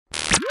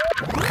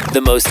The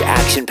most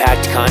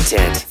action-packed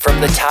content from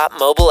the top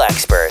mobile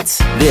experts.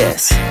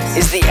 This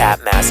is the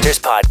App Masters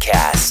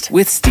Podcast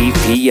with Steve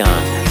P. Young.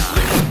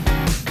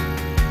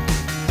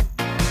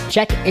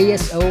 Check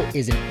ASO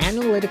is an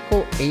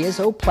analytical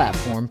ASO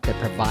platform that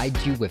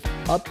provides you with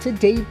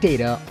up-to-date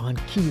data on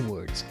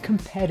keywords,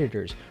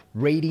 competitors,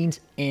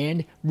 ratings,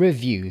 and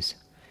reviews.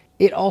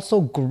 It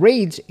also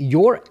grades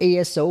your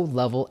ASO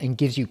level and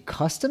gives you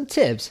custom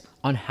tips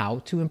on how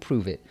to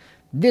improve it.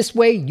 This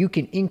way, you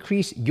can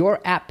increase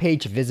your app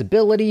page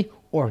visibility,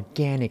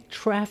 organic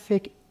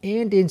traffic,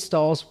 and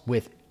installs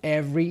with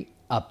every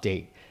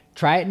update.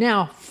 Try it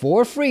now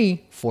for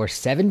free for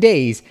 7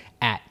 days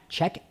at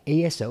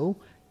checkaso.io.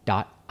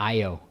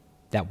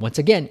 That once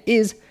again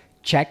is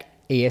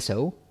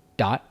checkaso.io.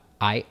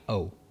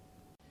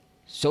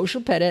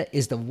 Socialpeda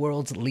is the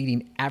world's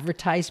leading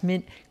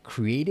advertisement,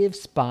 creative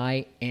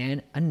spy,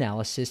 and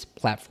analysis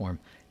platform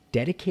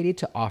dedicated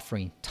to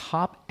offering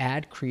top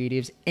ad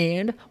creatives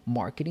and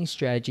marketing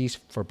strategies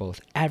for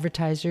both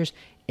advertisers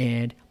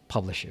and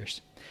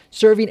publishers.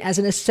 Serving as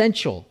an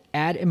essential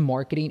ad and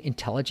marketing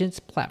intelligence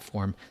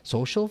platform,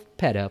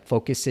 Socialpeda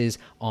focuses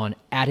on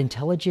ad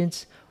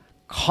intelligence,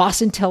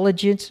 cost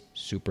intelligence,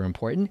 super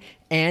important,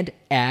 and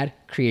ad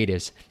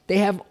creatives. They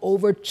have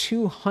over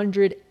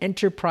 200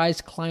 enterprise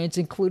clients,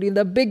 including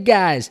the big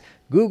guys,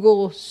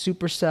 Google,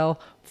 Supercell,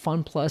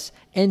 FunPlus,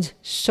 and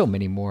so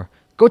many more.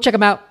 Go check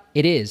them out.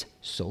 It is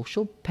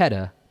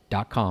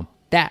socialpeda.com.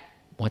 That,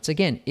 once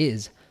again,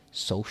 is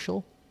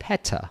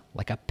socialpeta,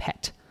 like a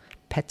pet,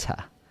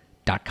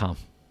 peta.com.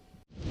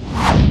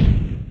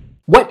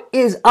 What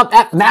is up,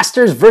 App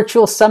Masters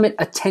Virtual Summit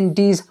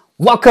attendees?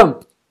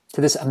 Welcome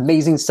to this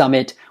amazing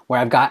summit where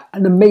I've got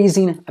an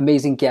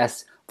amazing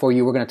guest for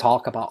you. We're going to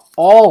talk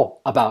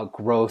all about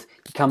growth.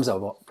 He comes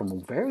from a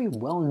very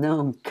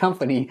well-known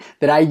company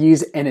that I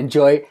use and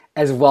enjoy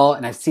as well.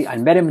 And I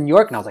met him in New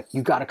York and I was like,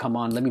 you got to come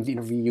on. Let me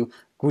interview you.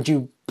 Would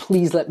you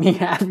please let me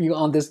have you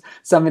on this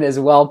summit as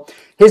well?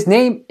 His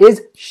name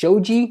is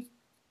Shoji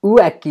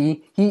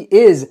Ueki. He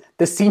is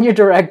the Senior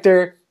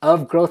Director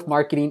of Growth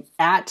Marketing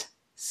at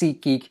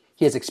SeatGeek.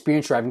 He has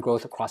experience driving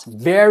growth across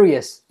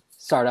various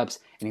startups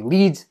and he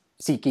leads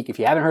SeatGeek. If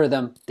you haven't heard of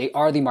them, they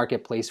are the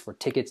marketplace for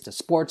tickets to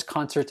sports,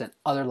 concerts, and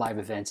other live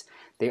events.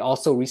 They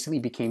also recently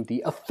became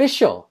the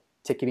official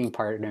ticketing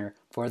partner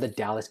for the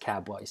Dallas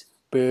Cowboys,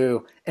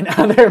 boo, and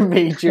other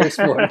major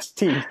sports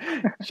teams.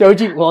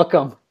 Shoji,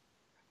 welcome.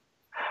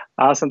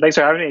 Awesome. Thanks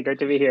for having me. Great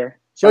to be here.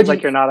 Sounds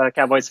like you're not a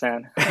Cowboys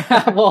fan.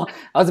 Well,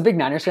 I was a big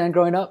Niners fan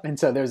growing up, and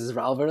so there's this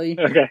rivalry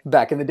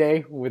back in the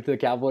day with the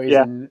Cowboys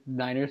and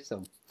Niners.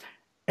 So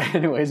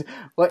anyways,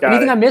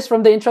 anything I missed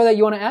from the intro that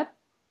you want to add?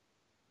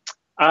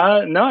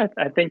 No,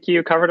 I think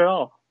you covered it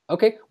all.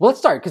 Okay, well, let's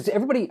start because I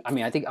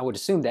would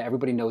assume that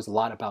everybody knows a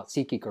lot about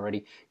SeatGeek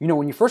already. You know,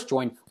 when you first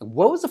joined,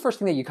 what was the first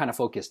thing that you kind of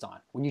focused on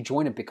when you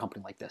joined a big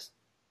company like this?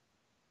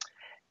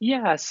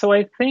 Yeah, so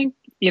I think,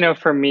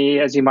 for me,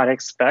 as you might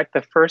expect,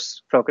 the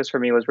first focus for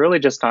me was really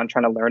just on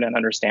trying to learn and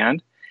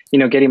understand,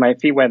 getting my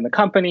feet wet in the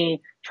company,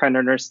 trying to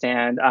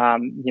understand,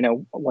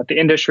 what the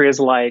industry is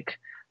like,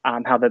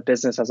 how the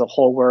business as a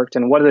whole worked,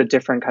 and what are the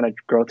different kind of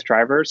growth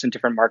drivers and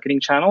different marketing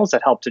channels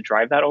that help to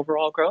drive that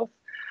overall growth.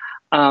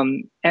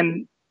 And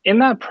in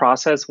that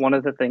process, one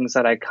of the things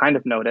that I kind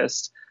of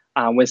noticed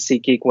with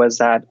SeatGeek was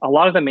that a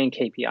lot of the main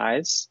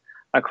KPIs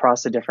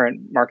across the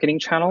different marketing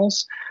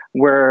channels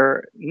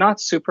were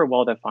not super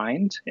well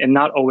defined and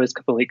not always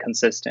completely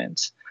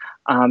consistent.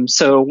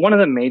 So one of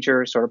the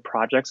major sort of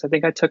projects I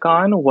think I took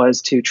on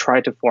was to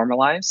try to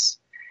formalize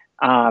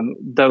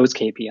those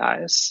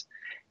KPIs.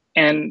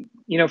 And,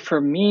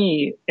 for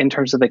me, in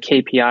terms of the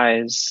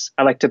KPIs,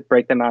 I like to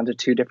break them out into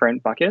two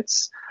different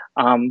buckets.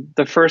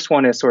 The first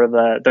one is sort of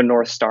the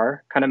North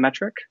Star kind of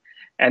metric,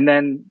 and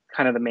then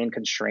kind of the main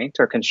constraint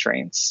or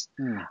constraints.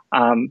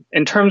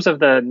 In terms of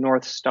the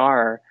North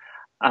Star,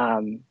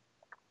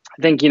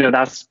 I think,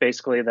 that's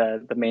basically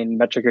the main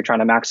metric you're trying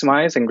to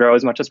maximize and grow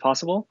as much as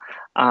possible.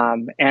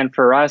 And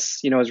for us,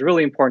 it was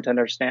really important to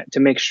understand, to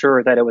make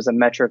sure that it was a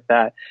metric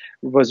that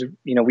was,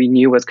 we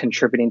knew was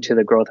contributing to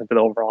the growth of the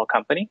overall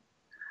company.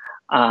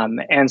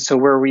 And so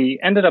where we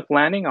ended up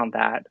landing on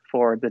that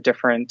for the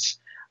different,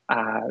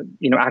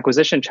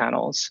 acquisition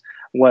channels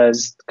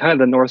was kind of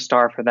the North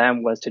Star for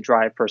them was to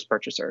drive first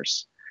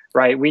purchasers,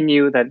 right? We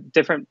knew that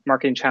different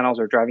marketing channels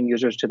are driving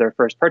users to their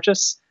first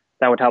purchase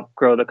that would help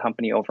grow the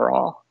company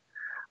overall.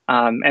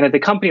 And at the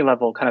company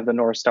level, kind of the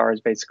North Star is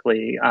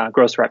basically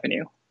gross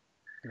revenue.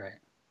 Right.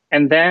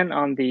 And then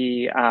on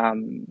the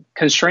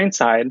constraint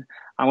side,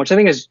 which I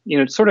think is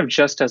sort of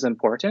just as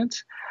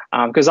important,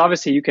 because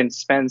obviously you can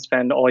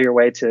spend all your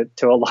way to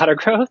a lot of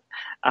growth,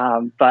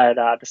 but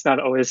it's not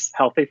always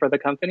healthy for the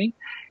company.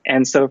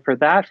 And so for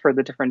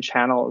the different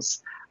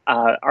channels,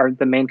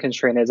 the main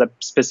constraint is a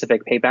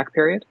specific payback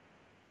period,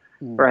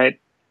 right?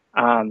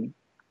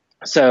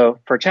 So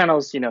for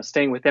channels,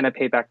 staying within a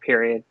payback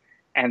period.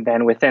 And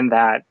then within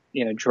that,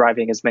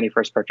 driving as many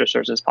first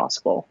purchasers as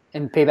possible.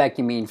 And payback,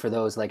 you mean for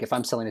those, like if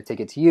I'm selling a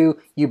ticket to you,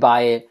 you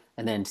buy it,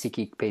 and then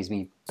SeatGeek pays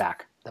me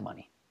back the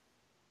money,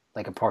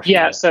 like a portion.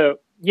 Yeah. So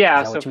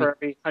Yeah, Is that so what you mean? for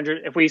every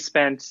 100, if we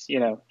spent,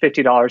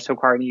 $50 to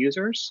acquire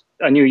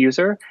a new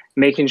user,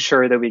 making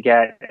sure that we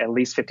get at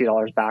least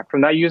 $50 back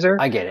from that user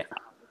I get it.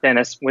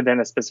 within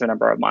a specific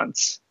number of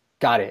months.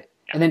 Got it.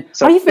 Yeah. And then how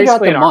So do you figure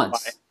out basically the an ROI.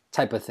 months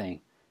type of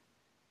thing?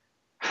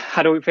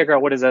 How do we figure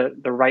out what is the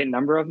right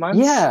number of months?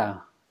 Yeah.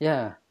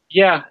 Yeah.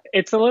 Yeah,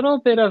 it's a little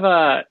bit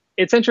of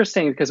it's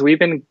interesting because we've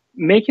been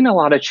making a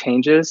lot of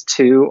changes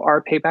to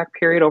our payback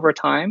period over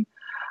time.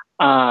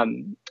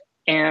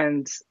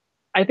 And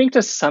I think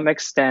to some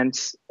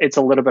extent, it's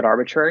a little bit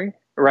arbitrary,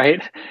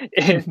 right?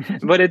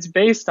 But it's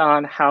based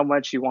on how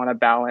much you want to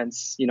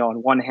balance, on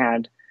one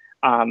hand,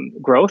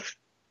 growth,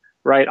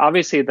 right?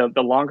 Obviously, the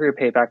longer your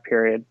payback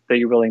period that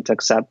you're willing to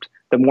accept,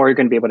 the more you're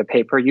going to be able to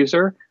pay per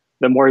user,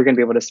 the more you're going to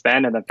be able to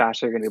spend, and the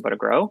faster you're going to be able to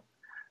grow.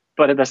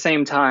 But at the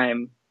same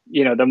time,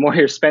 the more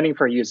you're spending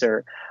per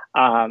user,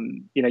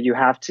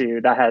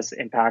 that has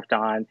impact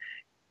on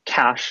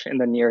cash in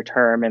the near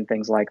term and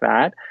things like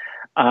that.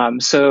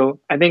 So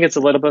I think it's a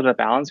little bit of a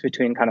balance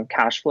between kind of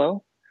cash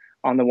flow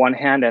on the one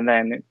hand and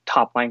then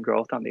top line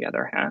growth on the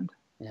other hand.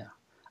 Yeah.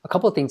 A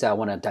couple of things I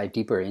want to dive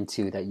deeper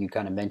into that you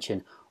kind of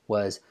mentioned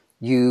was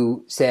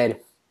you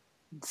said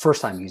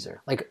first time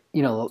user. Like, a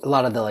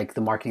lot of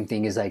the marketing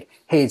thing is like,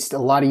 hey, it's a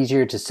lot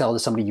easier to sell to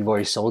somebody you've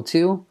already sold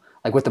to.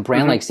 Like with a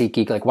brand like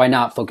SeatGeek, like why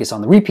not focus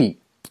on the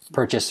repeat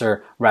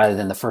purchaser rather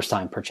than the first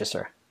time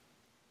purchaser?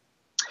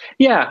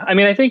 Yeah, I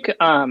mean, I think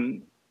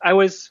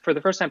for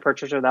the first time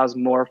purchaser, that was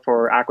more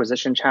for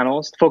acquisition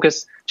channels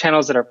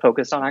that are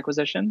focused on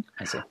acquisition.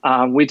 I see.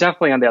 We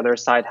definitely on the other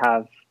side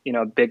have,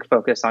 a big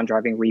focus on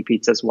driving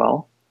repeats as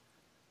well.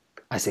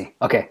 I see.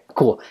 Okay,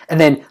 cool. And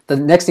then the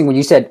next thing, when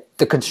you said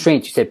the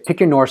constraints, you said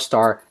pick your North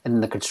Star and then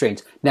the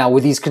constraints. Now,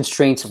 were these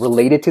constraints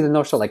related to the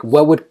North Star? Like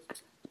what would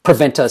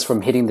prevent us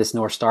from hitting this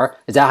North Star?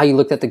 Is that how you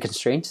looked at the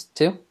constraints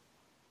too?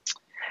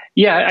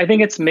 Yeah, I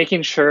think it's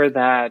making sure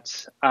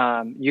that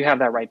you have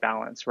that right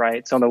balance,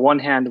 right? So on the one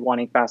hand,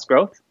 wanting fast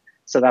growth.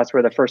 So that's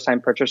where the first time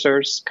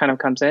purchasers kind of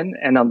comes in.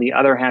 And on the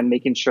other hand,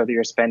 making sure that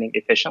you're spending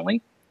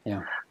efficiently.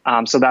 Yeah.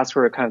 So that's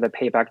where kind of the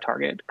payback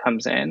target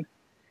comes in.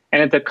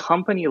 And at the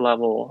company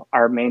level,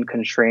 our main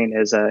constraint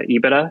is a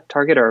EBITDA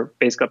target, or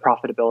basically a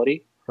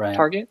profitability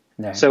target.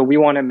 Right. So we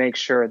want to make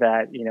sure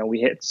that, we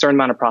hit a certain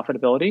amount of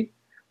profitability,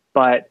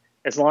 but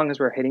as long as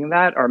we're hitting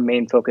that, our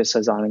main focus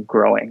is on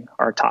growing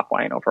our top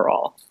line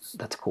overall.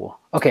 That's cool.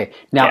 Okay.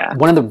 Now,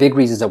 One of the big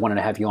reasons I wanted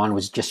to have you on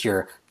was just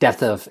your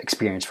depth of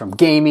experience from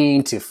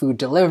gaming to food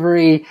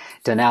delivery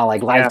to now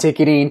like live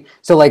ticketing.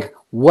 So like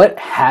what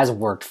has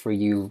worked for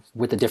you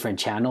with the different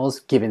channels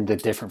given the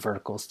different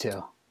verticals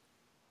too?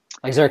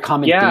 Like, is there a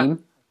common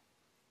theme?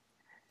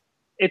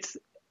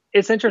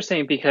 It's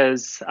interesting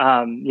because,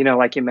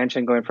 like you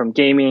mentioned, going from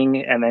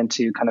gaming and then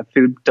to kind of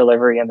food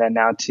delivery and then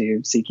now to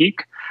SeatGeek.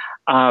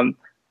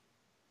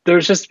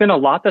 There's just been a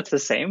lot that's the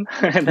same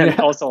and then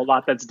also a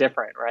lot that's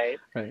different, right?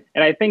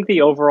 And I think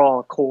the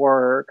overall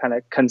core kind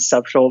of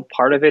conceptual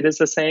part of it is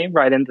the same,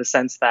 right? In the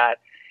sense that,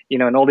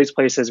 in all these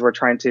places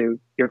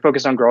you're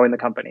focused on growing the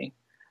company,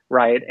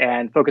 right?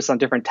 And focus on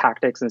different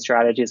tactics and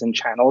strategies and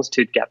channels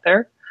to get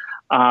there.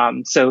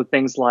 So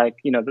things like,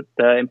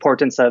 the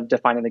importance of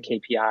defining the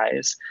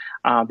KPIs,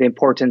 the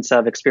importance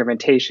of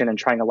experimentation and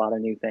trying a lot of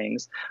new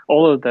things,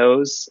 all of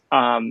those,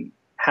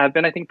 have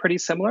been, I think, pretty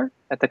similar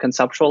at the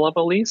conceptual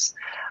level, at least.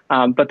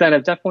 But then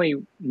I've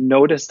definitely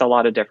noticed a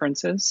lot of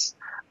differences.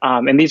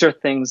 And these are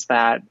things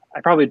that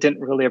I probably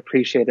didn't really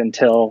appreciate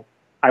until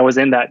I was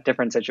in that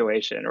different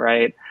situation,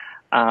 right?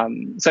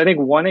 So I think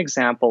one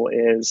example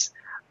is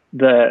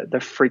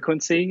the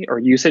frequency or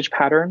usage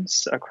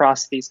patterns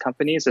across these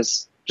companies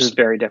is just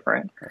very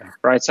different,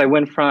 right? So I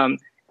went from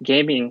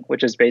gaming,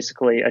 which is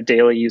basically a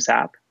daily use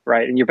app,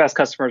 right? And your best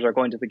customers are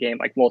going to the game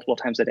like multiple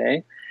times a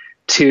day,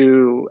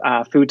 to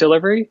food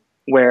delivery,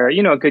 where,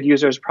 a good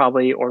user is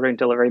probably ordering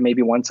delivery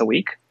maybe once a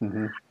week,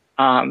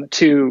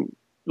 to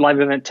live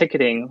event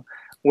ticketing,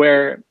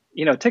 where,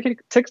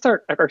 tickets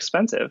are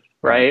expensive,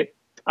 right?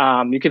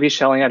 You could be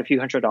shelling out a few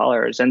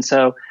 $100s. And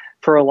so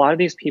for a lot of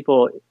these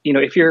people,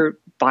 if you're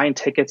buying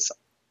tickets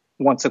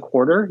once a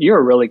quarter, you're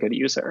a really good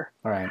user.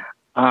 Right.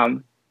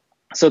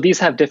 So these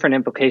have different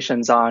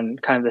implications on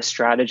kind of the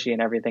strategy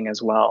and everything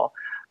as well.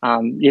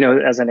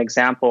 As an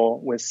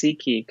example with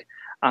SeatGeek,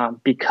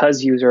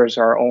 because users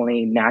are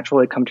only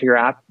naturally come to your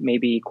app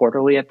maybe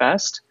quarterly at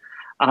best,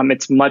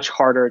 it's much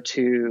harder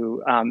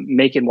to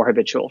make it more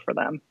habitual for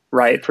them,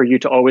 right? For you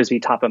to always be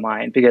top of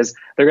mind, because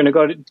they're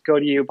going to go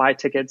to you, buy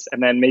tickets,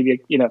 and then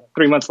maybe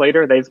 3 months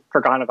later they've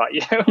forgotten about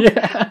you.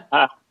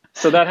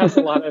 So that has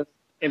a lot of.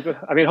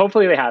 I mean,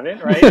 hopefully they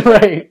haven't, right?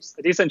 Right. There's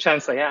a decent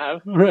chance they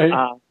have. Right.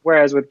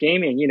 Whereas with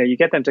gaming, you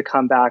get them to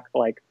come back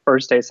like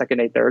first day, second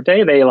day, third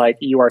day. They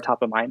you are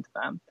top of mind to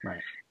them.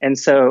 Right. And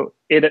so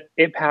it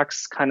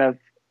impacts kind of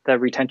the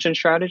retention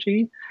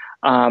strategy.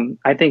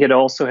 I think it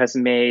also has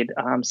made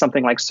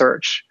something like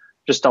search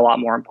just a lot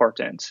more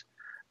important,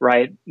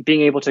 right?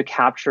 Being able to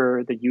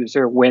capture the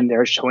user when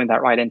they're showing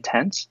that right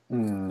intent,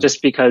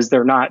 just because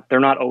they're not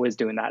always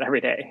doing that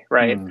every day,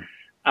 right?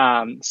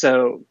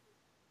 So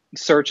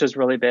search is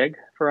really big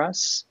for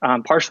us,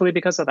 partially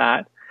because of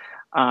that.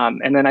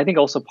 And then I think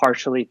also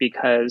partially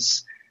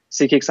because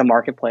SeatGeek's a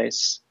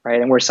marketplace,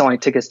 right? And we're selling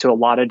tickets to a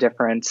lot of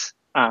different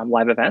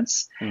live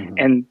events. Mm-hmm.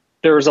 And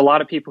there's a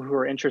lot of people who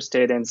are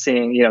interested in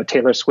seeing,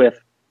 Taylor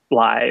Swift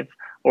live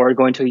or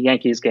going to a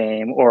Yankees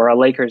game or a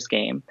Lakers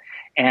game.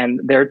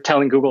 And they're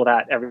telling Google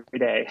that every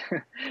day.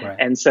 Right.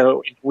 And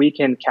so if we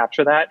can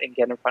capture that and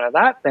get in front of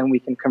that, then we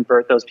can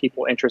convert those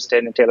people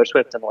interested in Taylor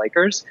Swift and the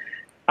Lakers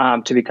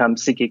to become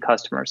SeatGeek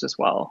customers as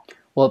well.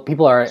 Well,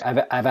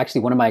 I've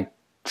actually, one of my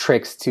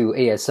tricks to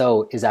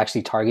ASO is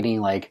actually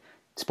targeting like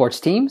sports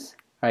teams,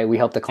 right? We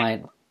help the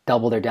client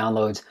double their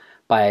downloads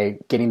by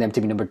getting them to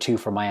be number 2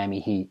 for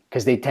Miami Heat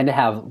because they tend to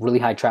have really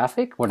high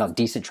traffic, or not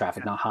decent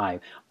traffic, not high,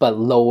 but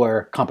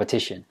lower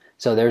competition.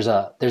 So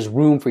there's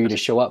room for you to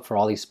show up for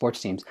all these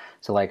sports teams.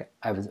 So like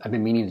I've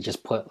been meaning to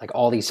just put like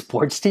all these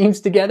sports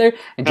teams together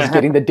and just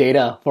getting the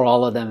data for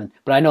all of them.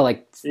 But I know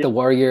like the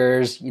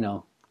Warriors,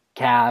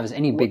 Cavs,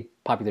 any big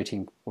popular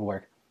team will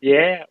work.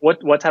 Yeah.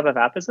 What type of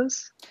app is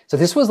this? So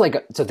this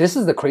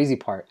is the crazy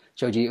part,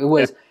 Joji. It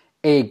was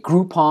a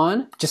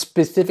Groupon just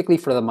specifically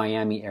for the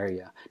Miami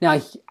area.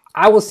 Now,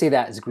 I will say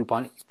that as a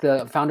Groupon.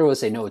 The founder will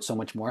say, no, it's so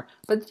much more.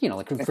 But,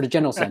 like for the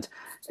general sense,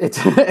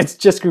 it's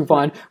just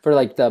Groupon for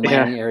like the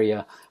Miami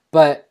area.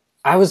 But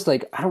I was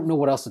like, I don't know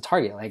what else to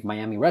target. Like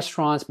Miami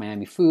restaurants,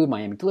 Miami food,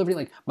 Miami delivery,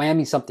 like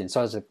Miami something. So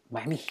I was like,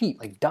 Miami Heat,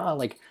 like duh,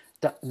 like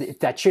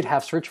that should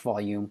have search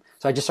volume.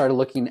 So I just started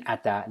looking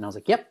at that and I was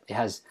like, yep, it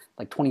has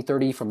like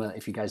 2030 from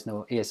if you guys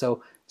know ASO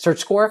search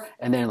score.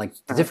 And then like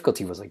the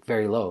difficulty was like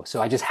very low.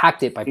 So I just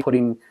hacked it by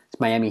putting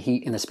Miami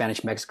Heat in the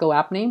Spanish Mexico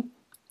app name.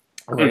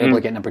 And we were able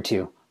to get number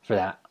 2 for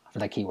that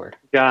keyword.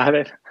 Got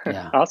it.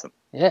 Yeah. Awesome.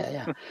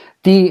 Yeah.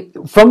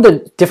 From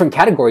the different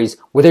categories,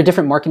 were there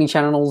different marketing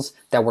channels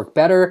that work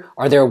better?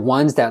 Are there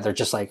ones that they're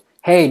just like,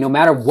 hey, no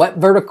matter what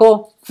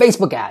vertical,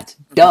 Facebook ads,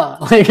 duh.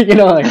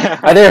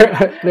 Are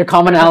there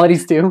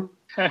commonalities too?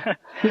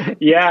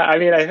 Yeah, I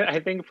mean, I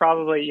think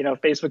probably,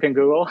 Facebook and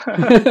Google,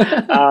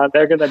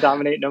 they're going to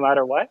dominate no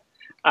matter what.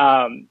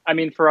 I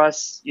mean, for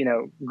us,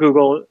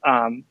 Google,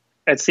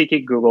 at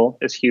SeatGeek, Google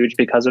is huge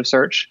because of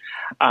search.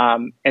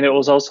 And it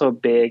was also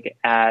big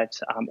at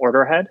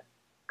order ahead,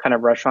 kind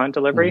of restaurant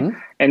delivery. Mm-hmm.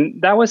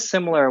 And that was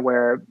similar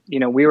where,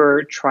 we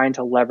were trying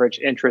to leverage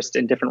interest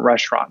in different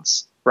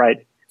restaurants,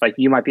 right? Like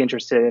you might be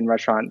interested in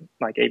restaurant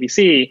like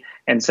ABC.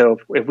 And so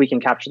if we can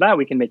capture that,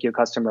 we can make you a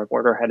customer of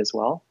order ahead as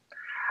well.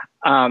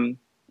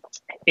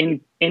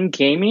 In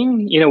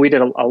gaming, we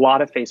did a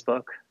lot of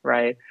Facebook,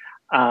 right?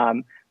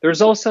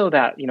 There's also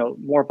that,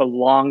 more of a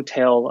long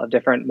tail of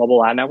different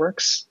mobile ad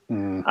networks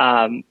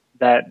that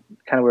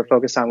kind of we're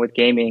focused on with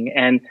gaming.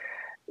 And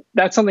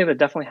that's something that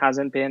definitely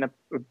hasn't been a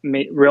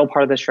real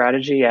part of the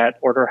strategy at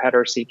Order Ahead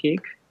or SeatGeek.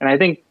 And I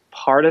think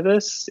part of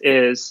this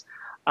is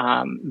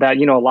that,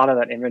 a lot of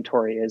that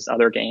inventory is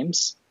other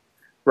games,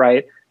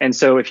 right? And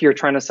so if you're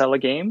trying to sell a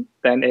game,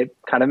 then it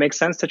kind of makes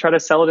sense to try to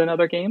sell it in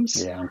other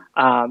games.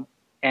 Yeah.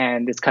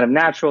 And it's kind of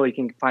natural. You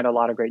can find a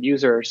lot of great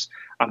users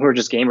who are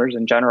just gamers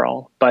in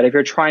general. But if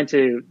you're trying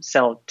to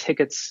sell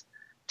tickets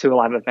to a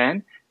live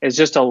event, it's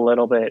just a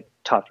little bit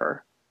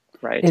tougher,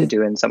 right, to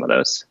do in some of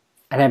those.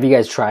 And have you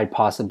guys tried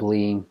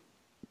possibly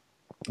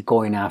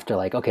going after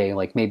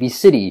like maybe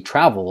city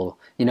travel?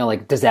 Are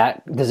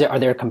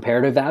there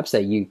comparative apps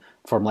that you,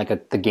 from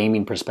like the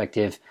gaming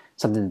perspective,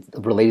 something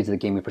related to the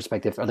gaming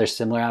perspective, are there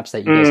similar apps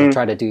that you guys have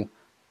tried to do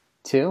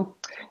too?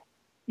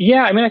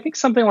 Yeah, I mean, I think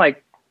something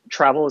like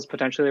travel is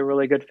potentially a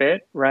really good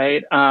fit,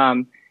 right?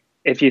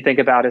 If you think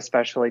about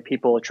especially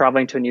people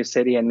traveling to a new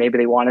city and maybe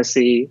they want to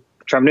see,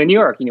 traveling to New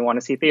York and you want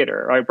to see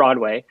theater or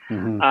Broadway.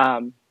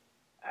 Mm-hmm.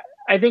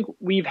 I think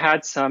we've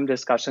had some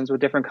discussions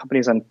with different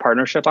companies on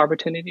partnership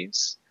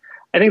opportunities.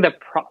 I think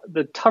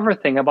the tougher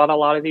thing about a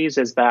lot of these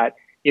is that,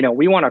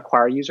 we want to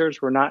acquire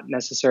users. We're not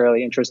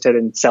necessarily interested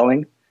in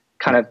selling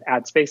kind of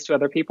ad space to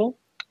other people.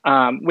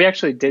 We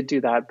actually did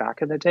do that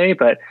back in the day,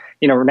 but,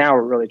 now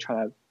we're really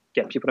trying to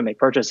get people to make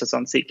purchases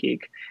on SeatGeek.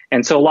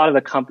 And so a lot of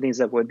the companies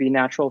that would be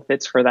natural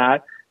fits for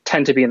that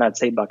tend to be in that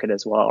same bucket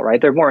as well, right?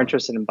 They're more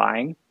interested in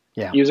buying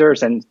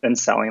users and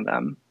selling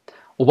them.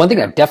 Well, one thing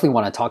I definitely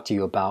want to talk to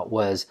you about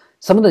was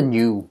some of the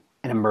new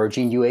and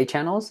emerging UA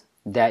channels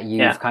that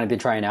you've kind of been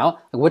trying out.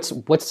 Like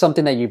what's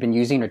something that you've been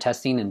using or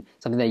testing and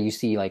something that you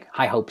see like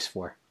high hopes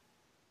for?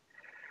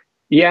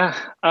 Yeah.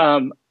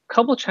 A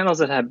couple channels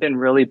that have been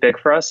really big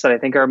for us that I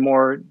think are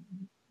more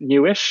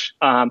newish.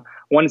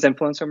 One is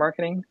influencer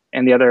marketing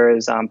and the other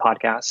is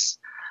podcasts.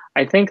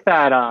 I think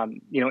that,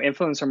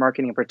 influencer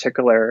marketing in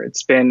particular,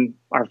 it's been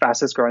our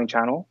fastest growing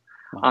channel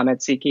at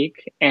SeatGeek.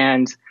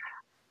 And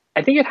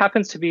I think it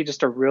happens to be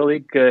just a really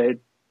good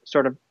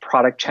sort of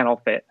product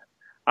channel fit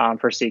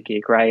for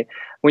SeatGeek, right?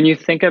 When you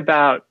think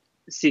about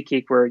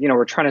SeatGeek,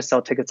 we're trying to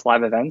sell tickets to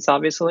live events,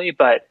 obviously,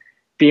 but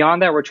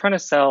beyond that, we're trying to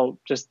sell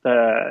just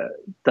the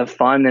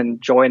fun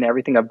and joy and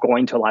everything of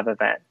going to a live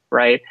event,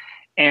 right?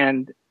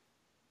 And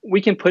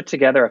we can put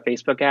together a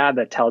Facebook ad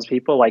that tells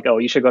people like, oh,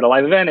 you should go to a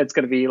live event. It's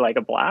going to be like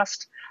a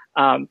blast.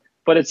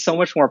 But it's so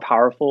much more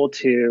powerful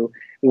to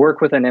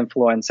work with an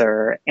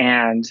influencer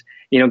and,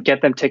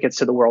 get them tickets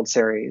to the World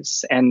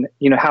Series and,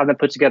 have them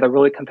put together a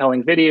really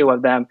compelling video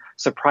of them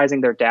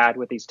surprising their dad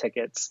with these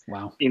tickets,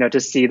 Wow. To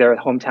see their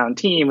hometown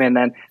team, and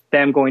then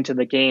them going to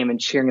the game and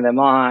cheering them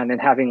on and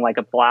having like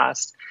a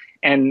blast.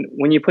 And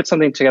when you put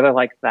something together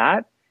like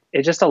that,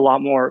 it's just a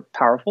lot more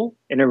powerful,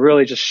 and it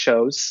really just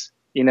shows,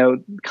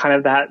 kind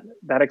of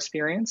that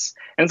experience.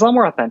 And it's a lot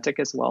more authentic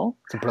as well.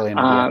 It's a brilliant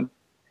idea.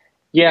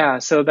 Yeah,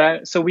 so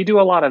we do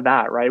a lot of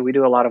that, right? We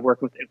do a lot of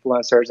work with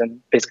influencers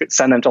and basically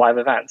send them to live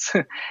events.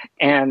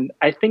 And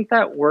I think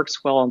that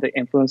works well on the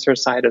influencer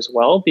side as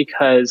well,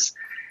 because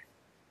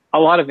a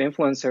lot of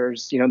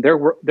influencers,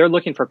 they're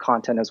looking for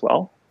content as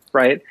well,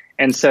 right?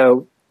 And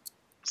so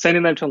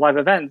sending them to live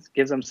events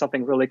gives them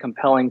something really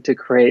compelling to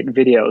create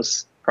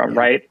videos from,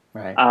 right?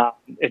 Right.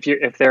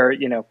 If they're,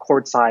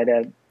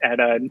 courtside at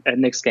a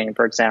Knicks game,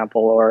 for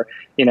example, or,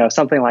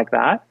 something like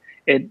that.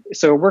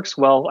 So it works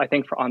well, I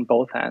think, on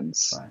both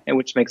ends, right, and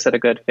which makes it a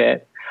good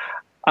fit.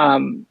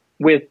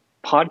 With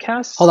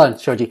podcasts. Hold on,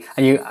 Shoji.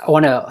 I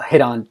want to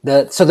hit on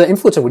the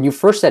influencer. When you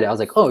first said it, I was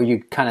like, oh, you're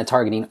kind of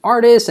targeting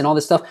artists and all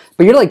this stuff,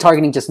 but you're like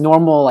targeting just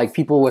normal, like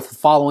people with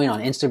following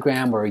on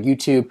Instagram or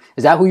YouTube.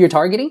 Is that who you're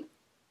targeting?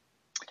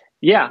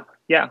 Yeah.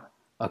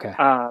 Okay.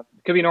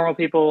 Could be normal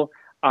people.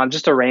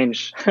 Just a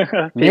range.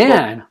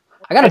 Man,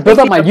 I got to build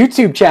up my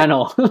YouTube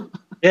channel.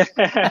 Yeah.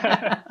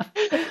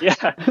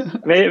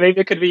 Maybe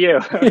it could be you.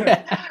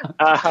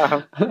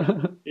 Yeah.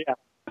 Yeah.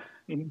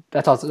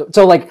 That's awesome.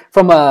 So like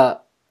from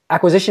a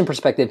acquisition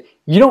perspective,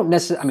 you don't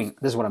necessarily, I mean,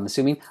 this is what I'm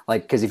assuming,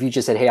 like, because if you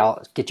just said, hey,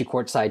 I'll get you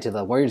courtside to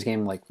the Warriors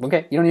game, like,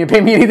 okay, you don't need to pay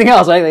me anything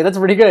else, right? Like, that's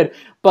pretty good.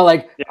 But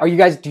like, do you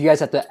guys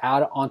have to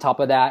add on top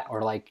of that?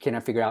 Or like, can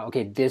I figure out,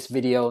 okay, this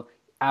video,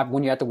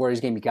 when you're at the Warriors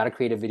game, you got to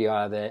create a video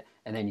out of it.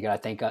 And then you got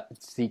to thank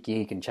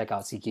SeatGeek and check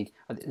out SeatGeek.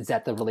 Is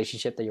that the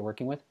relationship that you're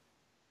working with?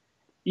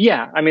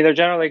 Yeah, I mean, they're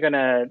generally going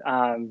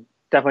to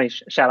definitely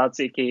shout out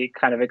SeatGeek,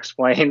 kind of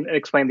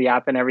explain the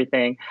app and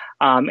everything.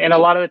 And a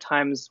lot of the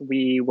times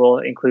we will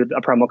include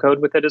a promo code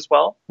with it as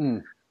well.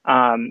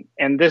 And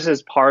this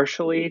is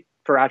partially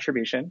for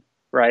attribution,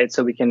 right?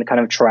 So we can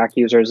kind of track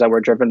users that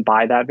were driven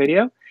by that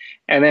video.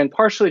 And then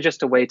partially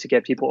just a way to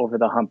get people over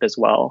the hump as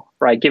well,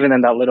 right? Giving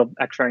them that little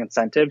extra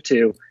incentive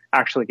to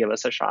actually give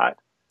us a shot.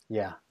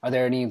 Yeah. Are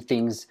there any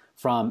things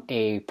from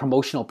a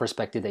promotional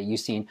perspective that you've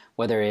seen,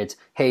 whether it's,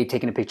 hey,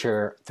 taking a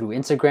picture through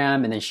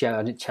Instagram and then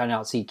shouting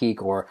out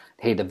SeatGeek, or,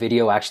 hey, the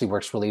video actually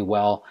works really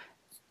well?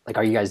 Like,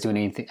 are you guys doing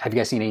anything? Have you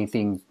guys seen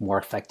anything more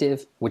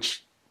effective?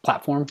 Which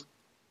platform?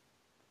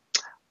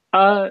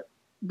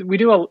 We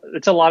do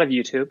it's a lot of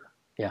YouTube.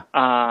 Yeah.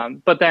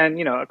 But then,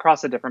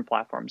 across the different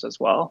platforms as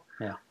well.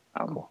 Yeah.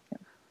 Cool. Yeah.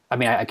 I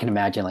mean, I can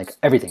imagine like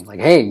everything, like,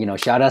 hey,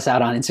 shout us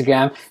out on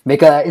Instagram,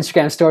 make a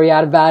Instagram story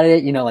out about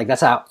it. Like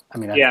that's how, I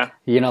mean,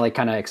 like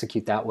kind of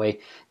execute that way.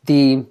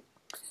 The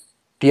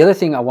other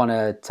thing I want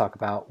to talk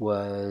about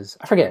was,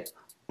 I forget,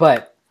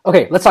 but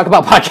okay, let's talk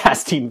about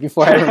podcasting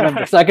before I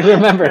remember, so I can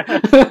remember.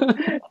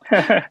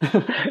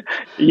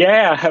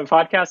 Yeah.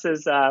 Podcast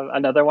is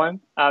another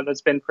one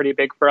that's been pretty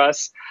big for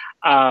us.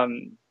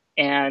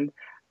 And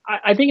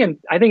I think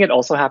it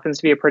also happens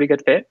to be a pretty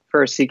good fit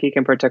for SeatGeek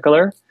in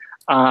particular.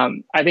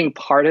 I think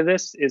part of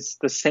this is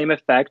the same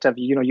effect of,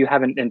 you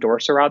have an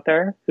endorser out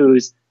there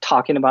who's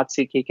talking about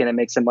SeatGeek, and it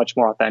makes it much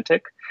more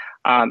authentic.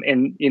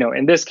 And,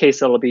 in this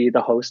case, it'll be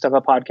the host of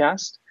a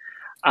podcast,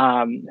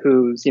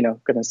 who's,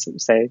 going to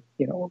say,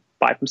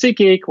 buy from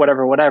SeatGeek,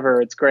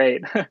 whatever, it's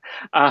great.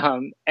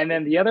 And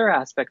then the other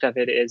aspect of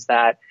it is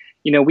that,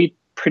 we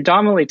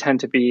predominantly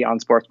tend to be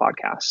on sports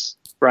podcasts,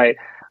 right?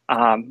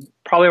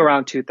 Probably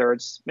around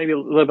 2/3, maybe a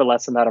little bit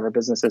less than that of our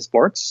business is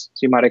sports,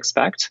 so you might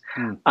expect.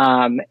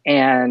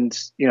 And,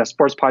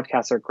 sports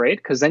podcasts are great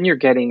because then you're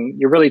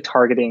really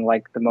targeting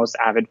like the most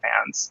avid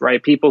fans,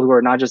 right? People who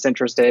are not just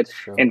interested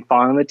in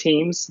following the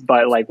teams,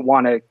 but like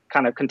want to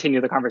kind of continue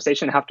the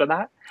conversation after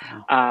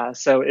that.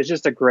 So it's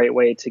just a great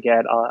way to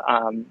get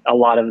a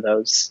lot of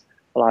those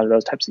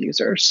types of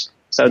users.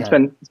 So it's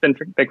been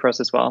big for us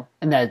as well.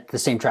 And that the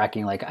same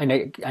tracking, like I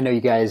know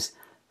you guys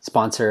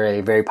sponsor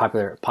a very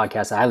popular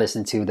podcast that I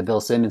listen to, the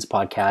Bill Simmons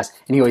podcast,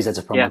 and he always has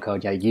a promo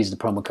code. Yeah, use the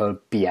promo code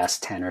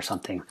BS10 or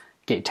something,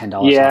 get $10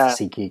 off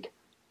SeatGeek.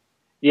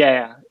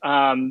 Yeah,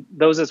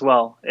 those as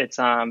well. It's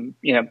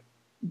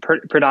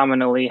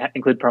predominantly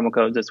include promo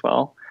codes as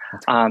well.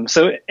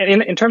 So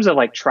in terms of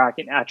like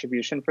tracking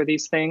attribution for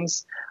these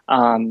things,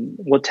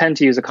 we'll tend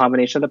to use a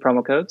combination of the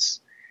promo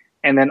codes.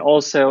 And then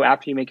also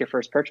after you make your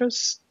first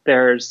purchase,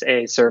 there's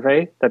a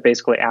survey that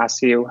basically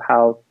asks you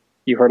how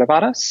you heard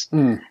about us.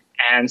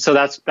 And so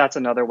that's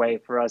another way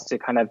for us to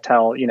kind of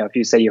tell, if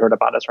you say you heard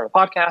about us from a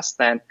podcast,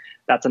 then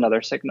that's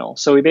another signal.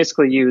 So we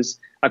basically use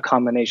a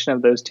combination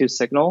of those two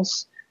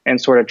signals and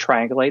sort of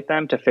triangulate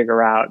them to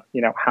figure out,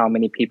 how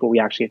many people we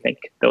actually think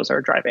those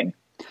are driving.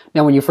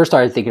 Now, when you first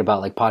started thinking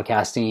about like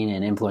podcasting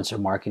and influencer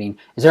marketing,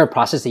 is there a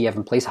process that you have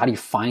in place? How do you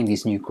find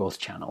these new growth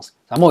channels?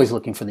 I'm always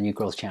looking for the new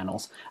growth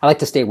channels. I like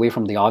to stay away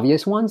from the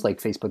obvious ones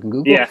like Facebook and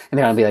Google. Yeah. And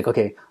then I'll be like,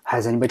 okay,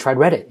 has anybody tried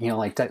Reddit?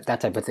 Like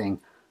that type of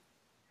thing.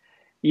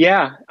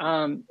 Yeah,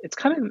 it's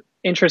kind of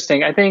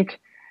interesting. I think,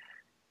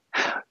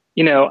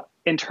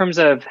 in terms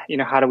of,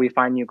 how do we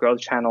find new growth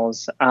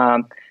channels?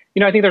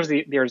 I think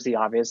there's the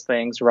obvious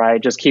things,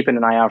 right? Just keeping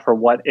an eye out for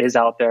what is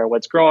out there,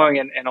 what's growing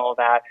and all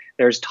that.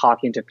 There's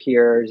talking to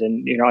peers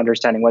and,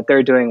 understanding what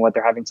they're doing, what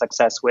they're having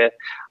success with,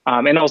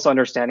 and also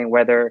understanding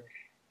whether,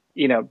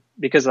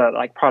 because of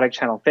like product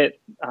channel fit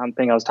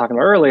thing I was talking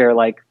about earlier,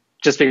 like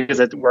just because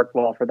it worked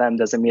well for them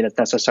doesn't mean it's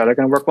necessarily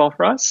going to work well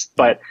for us,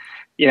 but,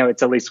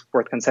 it's at least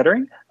worth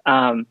considering.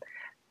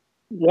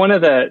 One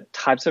of the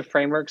types of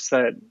frameworks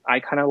that I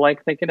kind of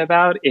like thinking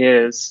about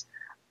is,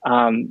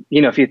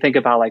 if you think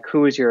about like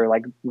who is your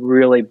like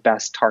really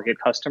best target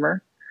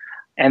customer,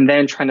 and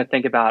then trying to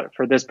think about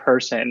for this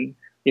person,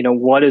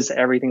 what is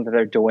everything that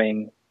they're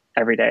doing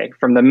every day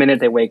from the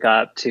minute they wake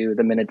up to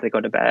the minute they go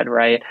to bed,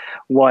 right?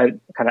 What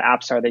kind of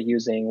apps are they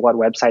using? What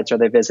websites are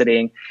they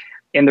visiting?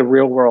 In the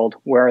real world,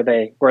 where are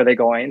they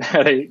going?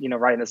 Are they,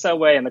 riding the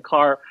subway, in the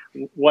car,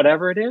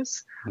 whatever it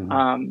is?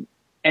 Mm-hmm.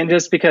 And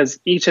just because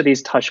each of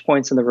these touch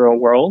points in the real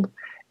world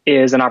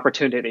is an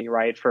opportunity,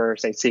 right, for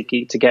say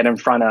SeatGeek to get in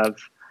front of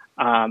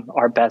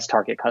our best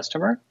target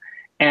customer.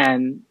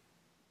 And,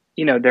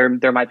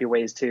 there might be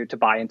ways to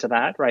buy into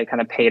that, right? Kind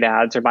of paid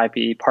ads, there might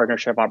be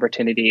partnership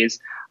opportunities.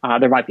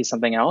 There might be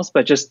something else,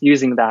 but just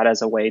using that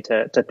as a way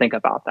to think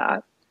about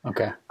that.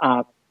 Okay.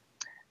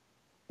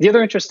 The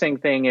other interesting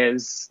thing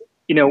is,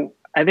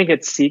 I think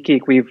at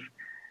SeatGeek,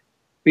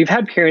 we've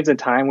had periods of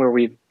time where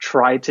we've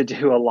tried to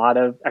do a lot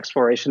of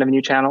exploration of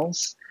new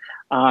channels,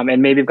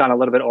 and maybe have gone a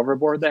little bit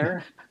overboard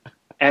there.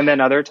 And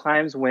then other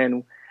times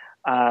when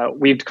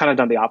we've kind of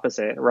done the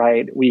opposite,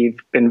 right? We've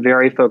been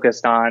very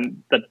focused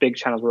on the big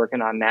channels we're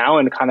working on now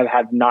and kind of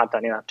have not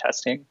done enough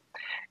testing.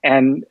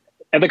 And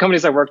at the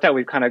companies I worked at,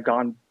 we've kind of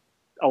gone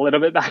a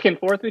little bit back and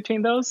forth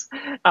between those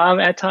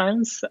at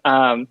times.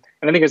 And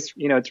I think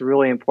it's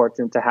really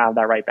important to have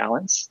that right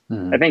balance.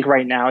 Mm-hmm. I think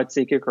right now at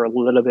SeatGeek we're a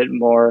little bit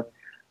more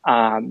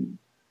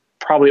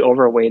probably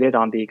overweighted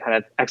on the kind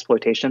of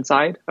exploitation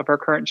side of our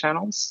current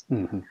channels.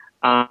 Mm-hmm.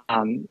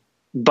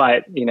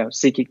 But,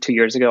 SeatGeek 2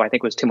 years ago, I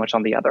think was too much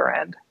on the other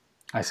end.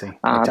 I see.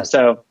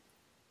 So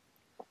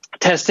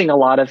testing a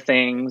lot of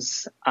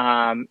things,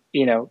 running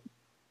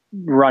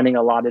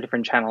a lot of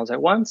different channels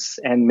at once,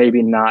 and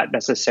maybe not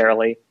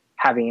necessarily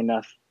having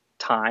enough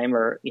time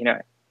or,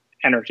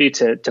 energy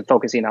to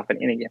focus enough on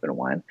any given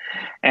one.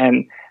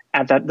 And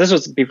this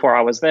was before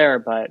I was there,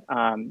 but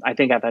I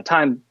think at that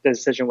time, the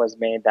decision was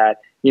made that,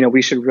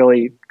 we should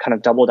really kind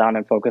of double down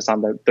and focus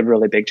on the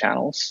really big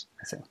channels,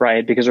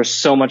 right? Because there's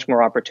so much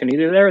more opportunity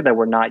there that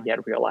we're not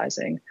yet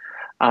realizing.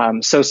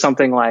 So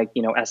something like,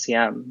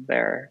 SEM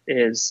there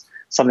is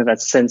something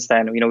that since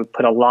then, we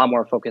put a lot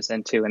more focus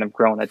into and have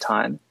grown a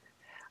ton.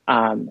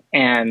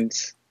 And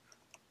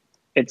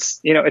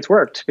it's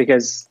worked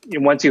because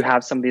once you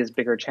have some of these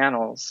bigger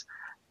channels,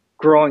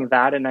 growing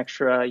that an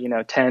extra,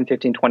 10,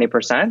 15,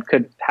 20%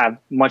 could have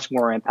much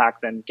more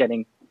impact than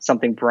getting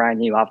something brand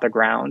new off the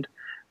ground,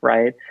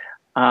 right?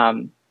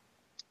 But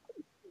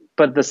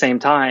at the same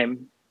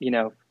time,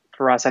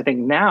 for us, I think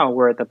now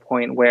we're at the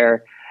point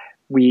where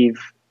we've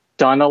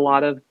done a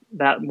lot of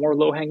that more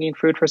low-hanging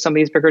fruit for some of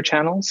these bigger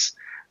channels,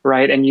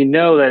 right? And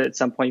that at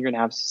some point you're going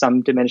to have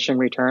some diminishing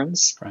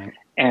returns. Right.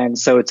 And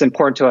so it's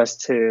important to us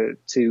to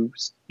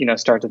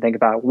start to think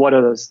about what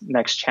are those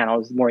next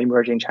channels, more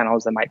emerging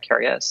channels that might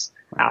carry us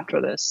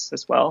after this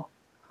as well.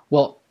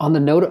 Well, on the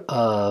note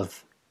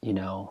of,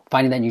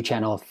 finding that new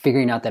channel,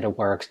 figuring out that it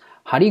works,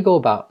 how do you go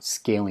about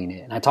scaling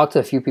it? And I talked to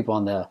a few people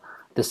on the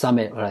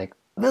summit, like,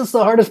 this is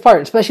the hardest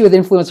part, especially with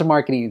influencer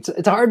marketing.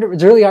 It's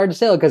really hard to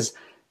scale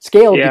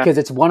because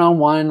it's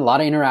one-on-one, a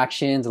lot of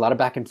interactions, a lot of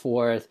back and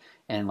forth,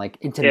 and like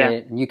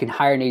intimate, and you can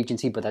hire an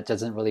agency, but that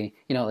doesn't really,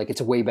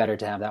 it's way better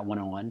to have that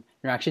one-on-one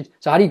interaction.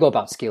 So how do you go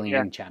about scaling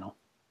a new channel?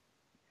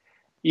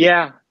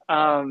 Yeah.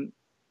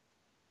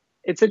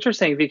 It's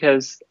interesting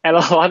because at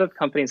a lot of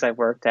companies I've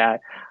worked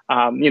at,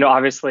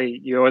 obviously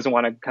you always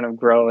want to kind of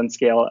grow and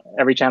scale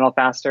every channel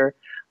faster.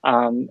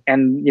 And,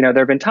 there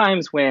have been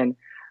times when,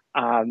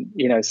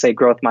 say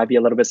growth might be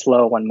a little bit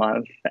slow one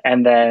month.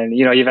 And then,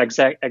 you have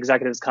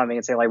executives coming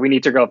and say like, we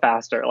need to grow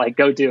faster, like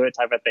go do it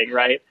type of thing.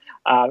 Right.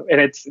 And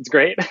it's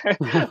great.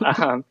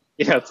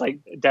 It's like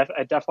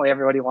definitely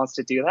everybody wants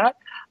to do that.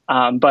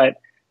 But,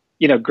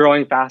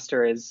 growing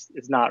faster is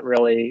not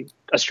really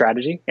a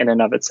strategy in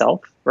and of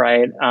itself.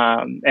 Right.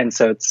 And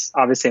so it's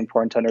obviously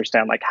important to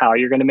understand like how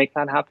you're going to make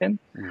that happen.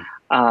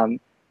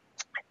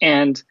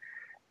 And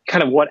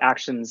kind of what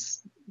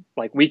actions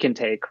like we can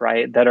take,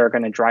 right, that are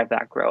going to drive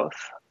that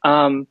growth.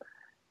 I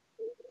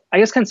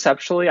guess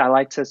conceptually, I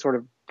like to sort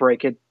of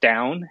break it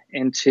down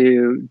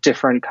into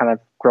different kind of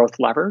growth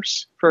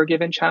levers for a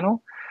given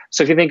channel.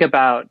 So if you think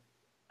about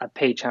a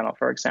paid channel,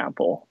 for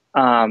example,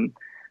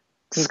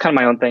 this is kind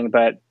of my own thing,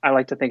 but I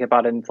like to think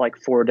about it in like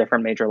 4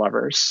 different major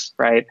levers,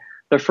 right?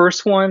 The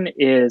first one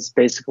is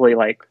basically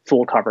like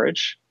full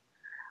coverage.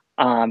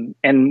 And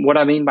what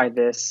I mean by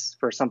this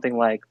for something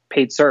like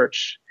paid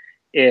search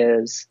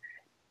is,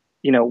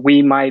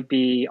 we might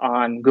be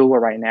on Google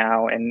right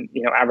now and,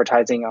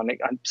 advertising on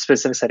a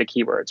specific set of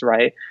keywords,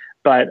 right?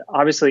 But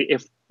obviously,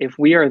 if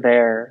we are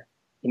there,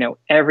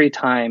 every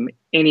time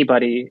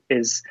anybody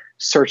is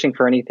searching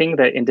for anything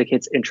that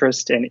indicates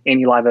interest in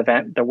any live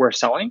event that we're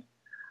selling,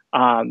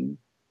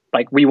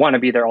 like we want to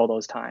be there all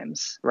those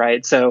times,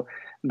 right? So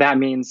that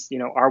means,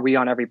 are we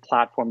on every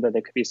platform that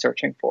they could be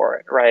searching for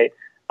it, right?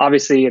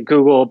 Obviously,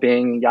 Google,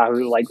 Bing,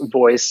 Yahoo, like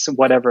voice,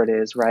 whatever it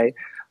is, right?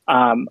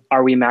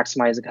 Are we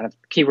maximizing kind of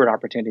keyword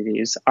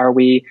opportunities? Are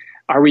we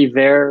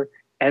there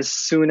as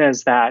soon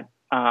as that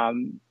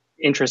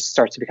interest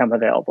starts to become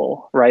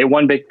available, right?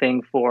 One big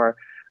thing for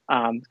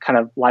kind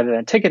of live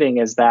event ticketing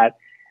is that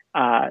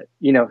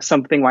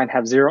something might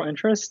have zero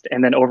interest,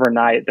 and then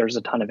overnight there's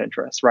a ton of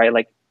interest, right?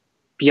 Like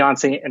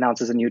Beyonce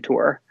announces a new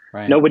tour.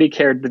 Right. Nobody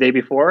cared the day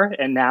before,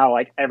 and now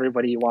like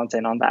everybody wants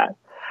in on that.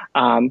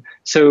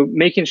 So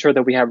making sure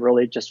that we have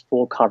really just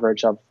full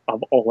coverage of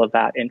all of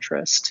that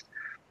interest.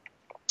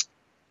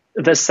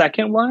 The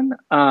second one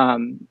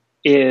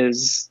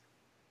is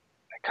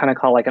I kind of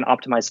call like an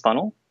optimized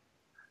funnel,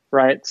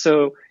 right?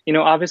 So,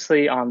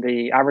 obviously on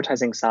the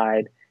advertising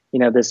side,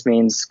 this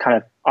means kind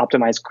of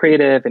optimized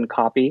creative and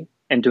copy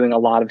and doing a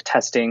lot of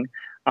testing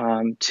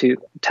on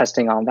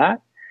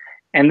that.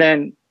 And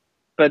then,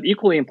 but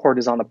equally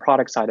important is on the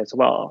product side as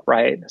well,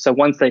 right? So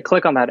once they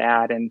click on that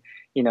ad and,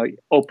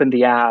 open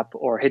the app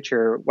or hit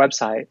your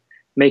website,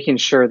 making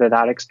sure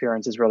that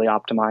experience is really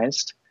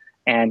optimized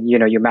and,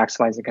 you're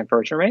maximizing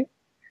conversion rate.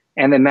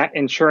 And then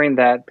ensuring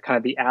that kind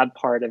of the ad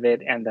part of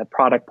it and the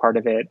product part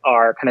of it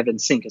are kind of in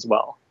sync as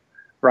well,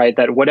 right?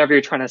 That whatever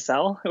you're trying to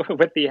sell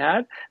with the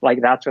ad, like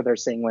that's what they're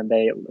seeing when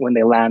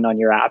they land on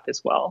your app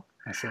as well.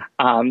 I see.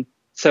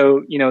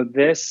 So,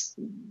 this,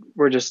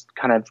 we're just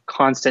kind of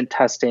constant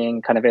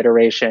testing, kind of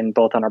iteration,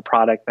 both on our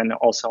product and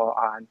also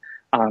on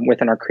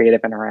within our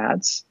creative and our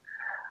ads.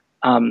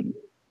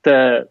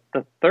 The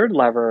third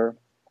lever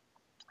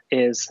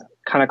is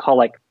kind of called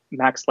like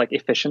max like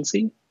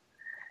efficiency.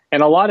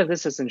 And a lot of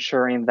this is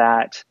ensuring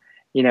that,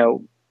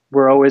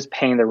 we're always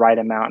paying the right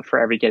amount for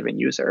every given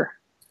user,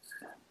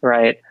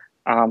 right?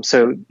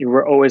 So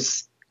we're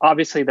always,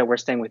 obviously that we're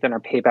staying within our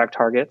payback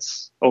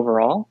targets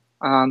overall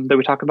that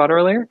we talked about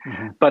earlier,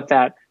 but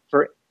that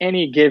for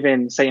any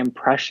given, say,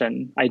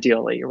 impression,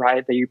 ideally,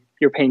 right, that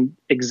you're paying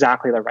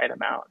exactly the right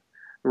amount,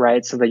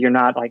 right? So that you're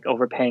not like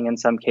overpaying in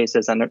some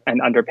cases and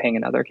underpaying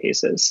in other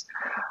cases.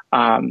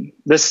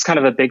 This is kind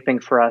of a big thing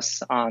for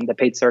us on the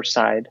paid search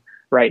side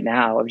right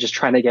now of just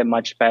trying to get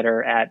much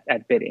better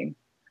at bidding,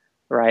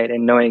 right?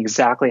 And knowing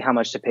exactly how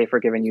much to pay for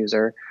a given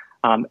user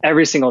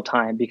every single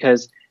time,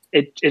 because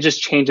it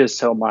just changes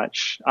so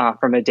much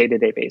from a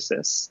day-to-day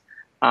basis.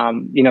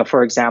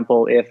 For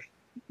example, if,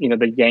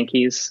 the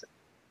Yankees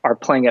are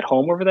playing at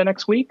home over the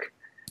next week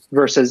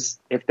versus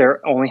if they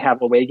only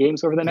have away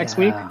games over the next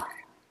week,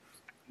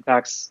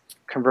 impacts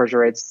conversion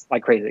rates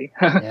like crazy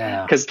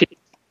because people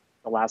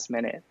the last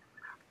minute.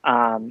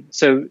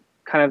 So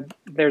kind of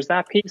there's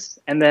that piece.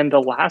 And then the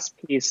last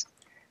piece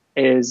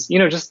is,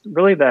 just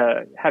really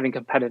having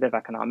competitive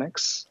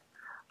economics.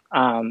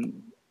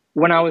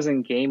 When I was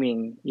in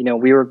gaming,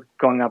 we were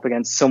going up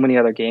against so many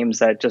other games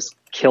that just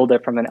killed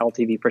it from an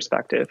LTV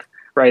perspective,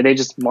 right? They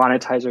just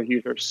monetize their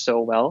users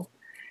so well.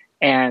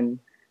 And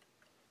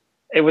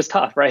it was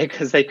tough, right?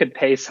 Because they could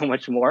pay so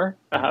much more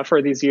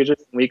for these users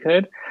than we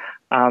could.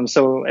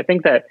 So I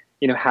think that,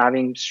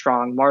 having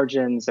strong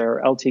margins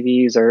or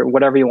LTVs or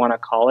whatever you want to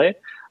call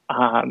it,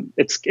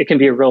 it can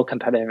be a real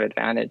competitive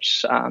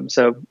advantage.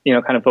 So,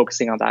 kind of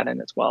focusing on that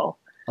end as well.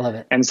 I love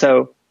it. And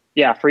so,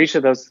 for each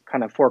of those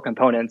kind of 4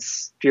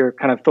 components, if you're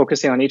kind of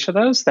focusing on each of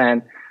those,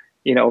 then,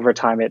 over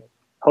time, it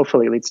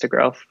hopefully leads to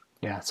growth.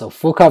 Yeah. So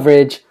full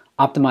coverage,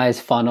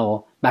 optimize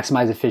funnel,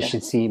 maximize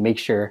efficiency, make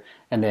sure.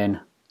 And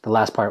then the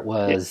last part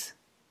was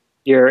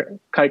your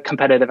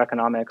competitive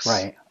economics.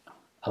 Right.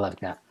 I love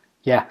that.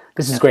 Yeah,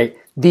 this is great.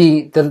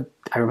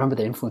 I remember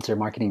the influencer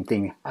marketing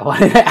thing. I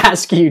wanted to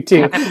ask you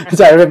too.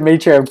 So I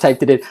made sure I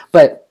typed it in.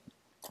 But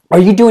are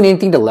you doing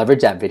anything to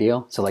leverage that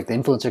video? So like the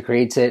influencer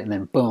creates it and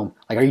then boom.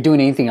 Like, are you doing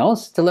anything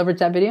else to leverage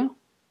that video?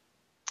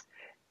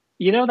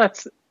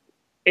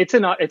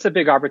 It's a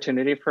big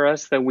opportunity for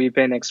us that we've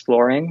been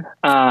exploring.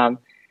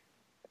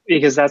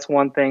 Because that's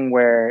one thing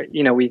where,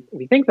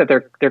 we think that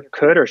there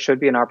could or should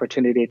be an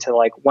opportunity to,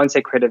 like, once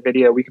they create a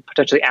video, we could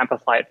potentially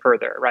amplify it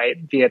further, right,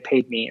 via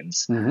paid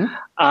means.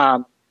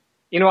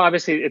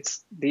 Obviously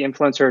it's the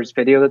influencer's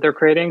video that they're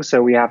creating.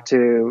 So we have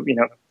to,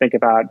 think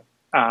about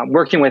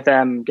working with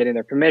them, getting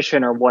their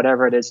permission or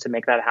whatever it is to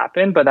make that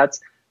happen. But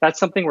that's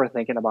something we're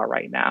thinking about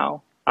right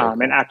now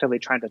and actively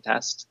trying to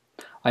test.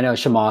 I know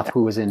Shamath,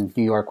 who was in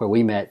New York where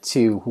we met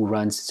too, who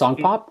runs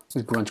Songpop,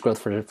 who runs growth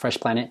for Fresh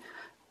Planet.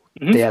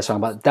 They had a song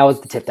about that.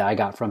 Was the tip that I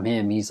got from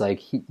him. He's like,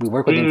 we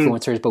work with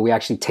influencers, but we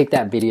actually take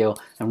that video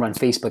and run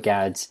Facebook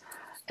ads,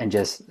 and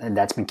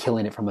that's been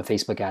killing it from a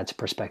Facebook ads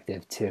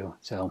perspective too.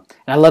 So,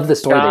 and I love the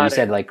story that you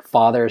said, like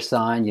father,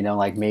 son,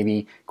 like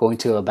maybe going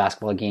to a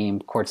basketball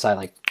game courtside,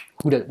 like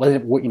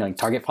like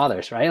target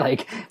fathers, right?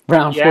 Like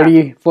around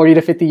 40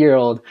 to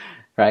 50-year-old,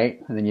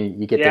 right? And then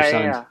you get their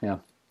sons.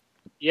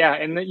 Yeah,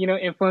 and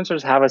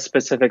influencers have a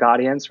specific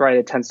audience, right?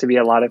 It tends to be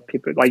a lot of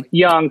people, like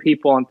young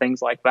people and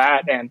things like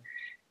that. And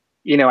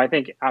I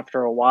think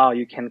after a while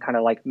you can kind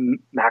of like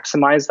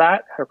maximize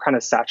that or kind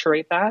of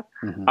saturate that.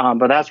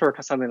 But that's where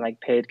something like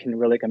paid can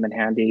really come in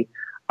handy,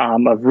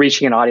 of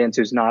reaching an audience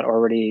who's not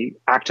already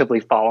actively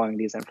following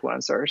these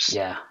influencers.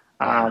 Yeah.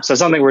 So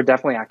something we're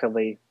definitely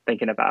actively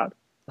thinking about.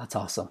 That's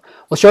awesome.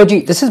 Well,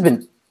 Shoji, this has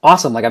been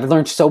awesome. Like, I've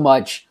learned so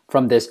much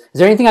from this. Is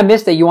there anything I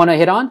missed that you want to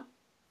hit on?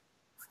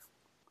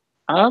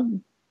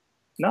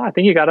 No, I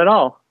think you got it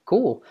all.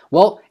 Cool.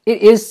 Well,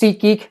 it is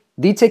SeatGeek,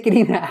 the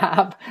ticketing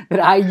app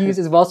that I use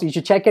as well. So you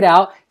should check it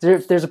out.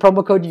 If there's a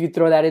promo code, you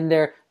throw that in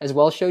there as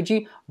well,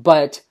 Shoji.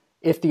 But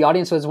if the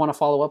audience does want to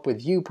follow up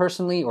with you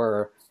personally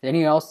or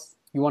anything else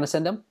you want to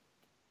send them?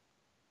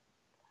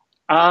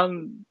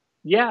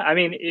 Yeah, I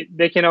mean,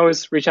 they can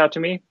always reach out to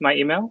me. My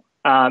email,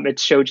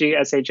 it's Shoji,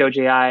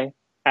 SHOJI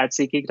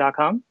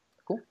 @SeatGeek.com.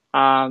 Cool.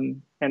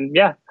 And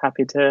yeah,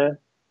 happy to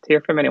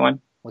hear from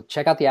anyone. Well,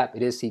 check out the app.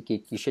 It is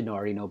SeatGeek. You should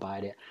already know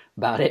about it.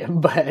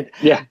 But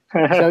yeah,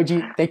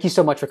 Shoji, thank you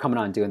so much for coming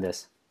on and doing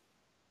this.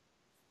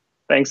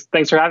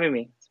 Thanks for having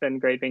me. It's been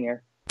great being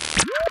here.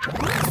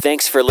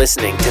 Thanks for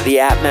listening to the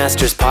App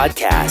Masters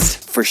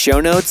podcast. For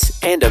show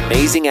notes and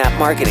amazing app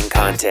marketing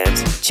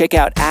content, check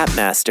out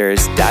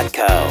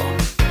appmasters.co.